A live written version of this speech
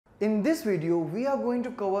In this video, we are going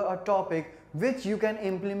to cover a topic which you can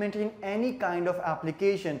implement in any kind of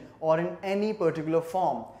application or in any particular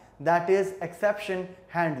form, that is exception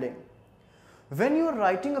handling. When you are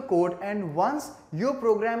writing a code and once your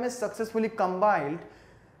program is successfully compiled,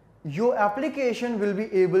 your application will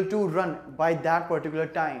be able to run by that particular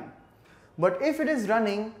time. But if it is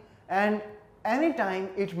running and anytime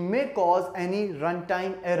it may cause any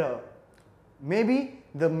runtime error, maybe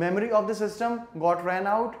the memory of the system got ran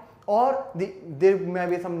out, or there may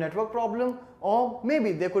be some network problem, or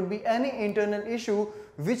maybe there could be any internal issue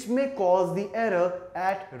which may cause the error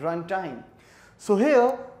at runtime. So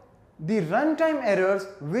here the runtime errors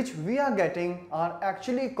which we are getting are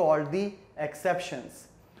actually called the exceptions.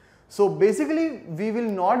 So basically we will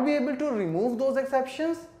not be able to remove those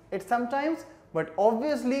exceptions at sometimes, but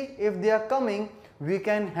obviously if they are coming we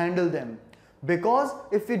can handle them, because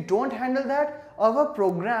if we don't handle that, our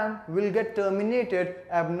program will get terminated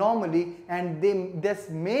abnormally and this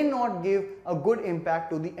may not give a good impact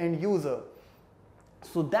to the end user.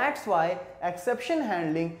 So that's why exception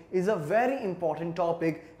handling is a very important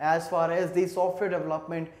topic as far as the software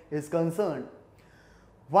development is concerned.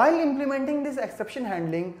 While implementing this exception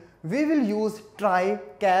handling, we will use try,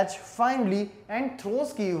 catch, finally and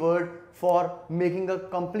throws keyword for making a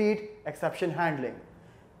complete exception handling.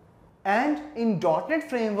 And in .NET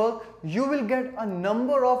framework, you will get a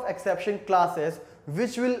number of exception classes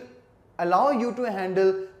which will allow you to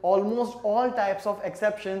handle almost all types of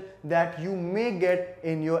exceptions that you may get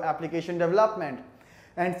in your application development.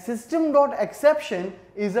 And system.exception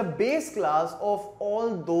is a base class of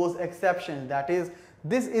all those exceptions. That is,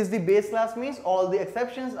 this is the base class, means all the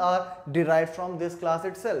exceptions are derived from this class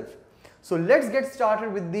itself. So let's get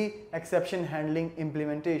started with the exception handling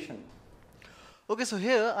implementation. Okay, so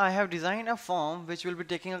here I have designed a form which will be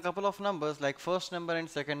taking a couple of numbers like first number and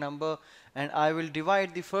second number, and I will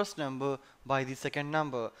divide the first number by the second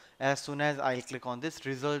number as soon as I click on this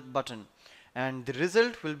result button, and the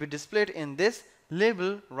result will be displayed in this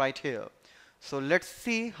label right here. So let's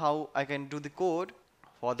see how I can do the code.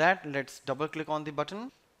 For that, let's double click on the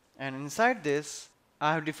button, and inside this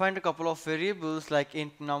I have defined a couple of variables like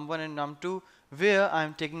int num1 and num2, where I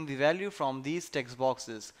am taking the value from these text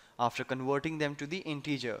boxes after converting them to the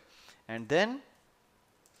integer, and then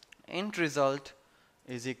int result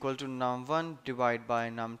is equal to num1 divided by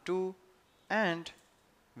num2, and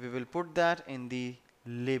we will put that in the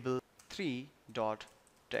label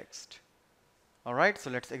 3.text. Alright, so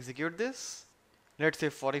let's execute this. Let's say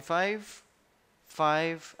 45,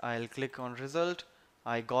 5, I'll click on result,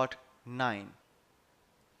 I got 9.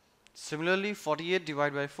 Similarly 48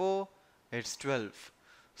 divided by 4, it's 12.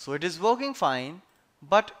 So it is working fine,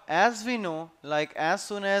 but as we know, like as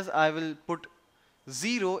soon as I will put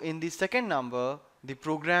 0 in the second number, the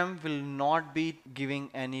program will not be giving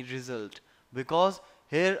any result, because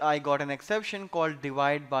here I got an exception called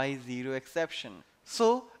divide by 0 exception.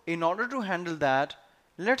 So in order to handle that,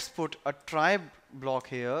 let's put a try block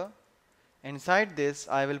here. Inside this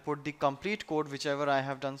I will put the complete code whichever I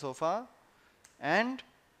have done so far, and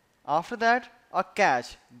after that a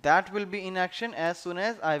catch that will be in action as soon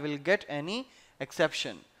as I will get any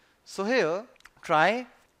exception. So here try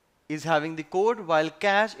is having the code while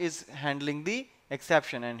catch is handling the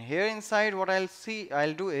exception, and here inside what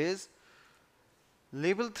I'll do is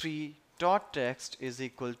label 3.text is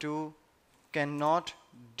equal to cannot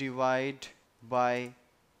divide by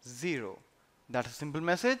 0. That's a simple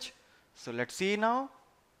message. So let's see now.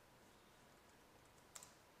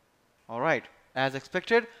 Alright, as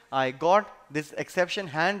expected I got this exception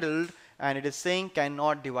handled, and it is saying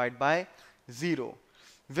cannot divide by 0.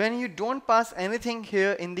 When you don't pass anything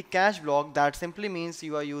here in the catch block, that simply means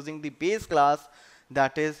you are using the base class,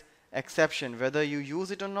 that is exception, whether you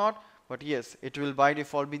use it or not, but yes, it will by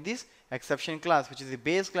default be this exception class, which is the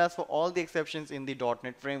base class for all the exceptions in the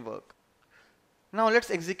 .NET framework. Now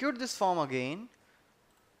let's execute this form again,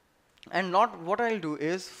 and what I'll do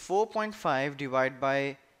is 4.5 divided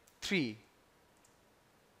by 3,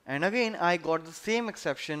 and again I got the same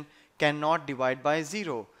exception, cannot divide by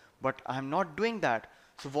 0, but I'm not doing that.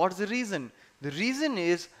 So what's the reason? The reason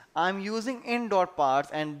is I'm using int.parse,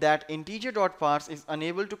 and that integer.parse is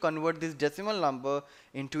unable to convert this decimal number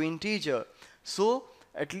into integer. So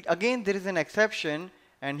again there is an exception,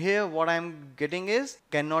 and here what I'm getting is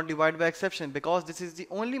cannot divide by exception, because this is the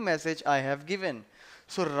only message I have given.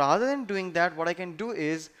 So rather than doing that, what I can do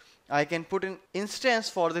is I can put an instance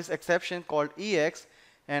for this exception called ex,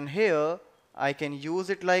 and here I can use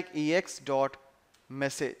it like ex.message.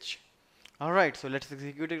 Alright, so let's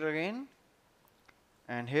execute it again,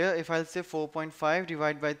 and here if I'll say 4.5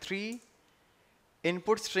 divided by 3,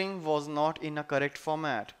 input string was not in a correct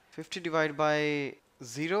format. 50 divided by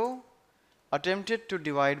 0, attempted to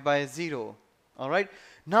divide by 0. Alright,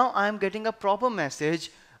 now I am getting a proper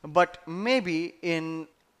message, but maybe in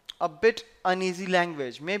a bit uneasy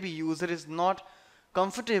language. Maybe user is not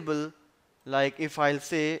comfortable, like if I'll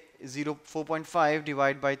say 4.5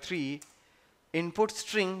 divided by 3, input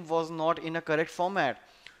string was not in a correct format.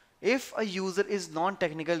 If a user is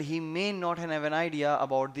non-technical, he may not have an idea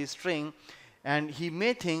about the string, and he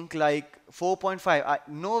may think like 4.5,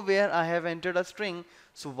 nowhere I have entered a string,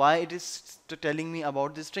 so why it is telling me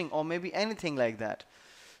about this string, or maybe anything like that.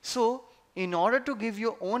 So in order to give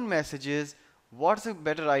your own messages, what's a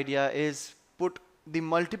better idea is put the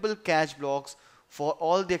multiple catch blocks for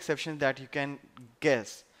all the exceptions that you can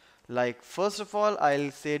guess. Like first of all,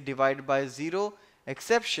 I'll say divide by 0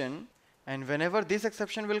 exception, and whenever this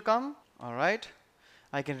exception will come, alright,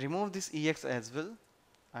 I can remove this EX as well.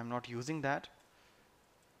 I'm not using that.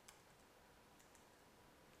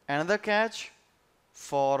 Another catch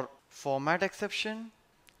for format exception,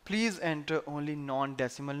 please enter only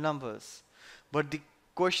non-decimal numbers. But the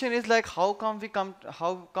question is like how come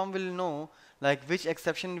we'll know like which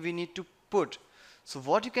exception we need to put. So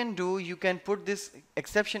what you can do, you can put this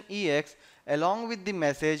exception EX along with the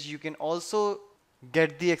message. You can also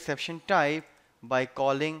get the exception type by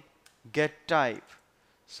calling get type.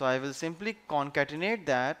 So I will simply concatenate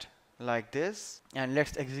that like this, and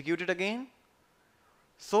let's execute it again.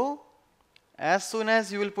 So as soon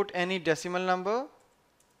as you will put any decimal number,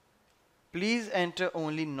 please enter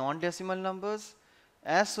only non-decimal numbers.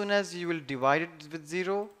 As soon as you will divide it with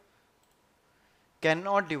 0,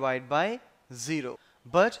 cannot divide by 0.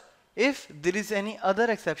 But if there is any other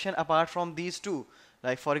exception apart from these two,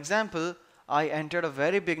 like for example, I entered a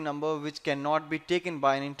very big number which cannot be taken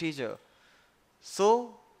by an integer.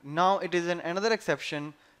 So now it is another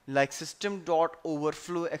exception like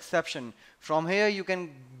system.overflow exception. From here you can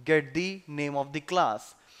get the name of the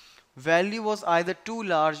class. Value was either too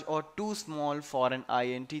large or too small for an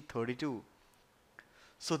int 32.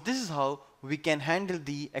 So this is how we can handle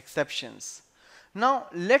the exceptions. Now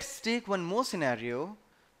let's take one more scenario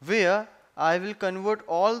where I will convert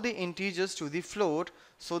all the integers to the float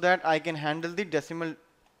so that I can handle the decimal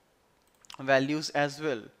values as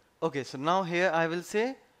well. Okay, so now here I will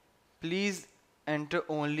say please enter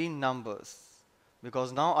only numbers,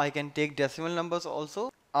 because now I can take decimal numbers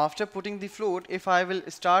also. After putting the float, if I will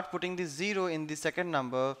start putting the 0 in the second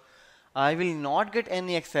number, I will not get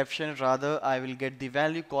any exception, rather I will get the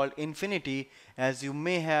value called infinity, as you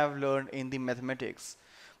may have learned in the mathematics.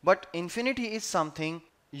 But infinity is something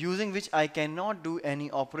using which I cannot do any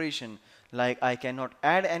operation. Like I cannot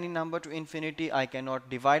add any number to infinity, I cannot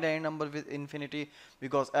divide any number with infinity,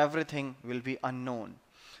 because everything will be unknown.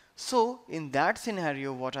 So in that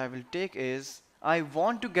scenario, what I will take is, I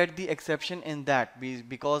want to get the exception in that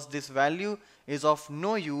because this value is of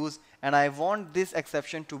no use and I want this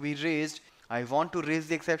exception to be raised. I want to raise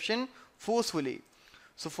the exception forcefully.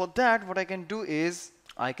 So for that, what I can do is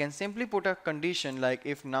I can simply put a condition like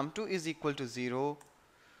if num2 is equal to 0,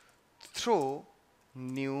 throw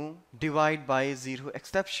new divide by 0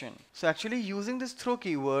 exception. So actually using this throw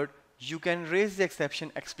keyword, you can raise the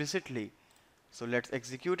exception explicitly. So let's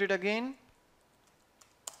execute it again.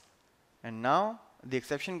 And now the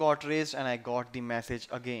exception got raised and I got the message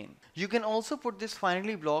again. You can also put this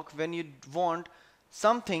finally block when you want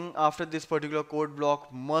something after this particular code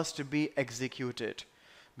block must be executed.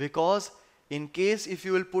 Because in case if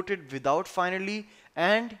you will put it without finally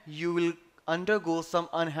and you will undergo some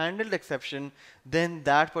unhandled exception, then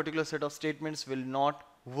that particular set of statements will not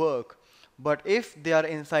work. But if they are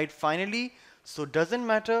inside finally, so doesn't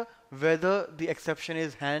matter whether the exception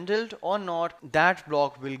is handled or not, that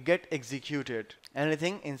block will get executed,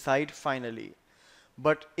 anything inside finally.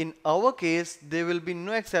 But in our case, there will be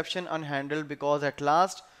no exception unhandled, because at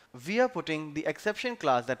last we are putting the exception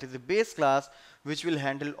class, that is the base class, which will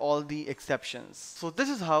handle all the exceptions. So this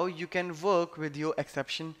is how you can work with your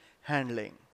exception handling.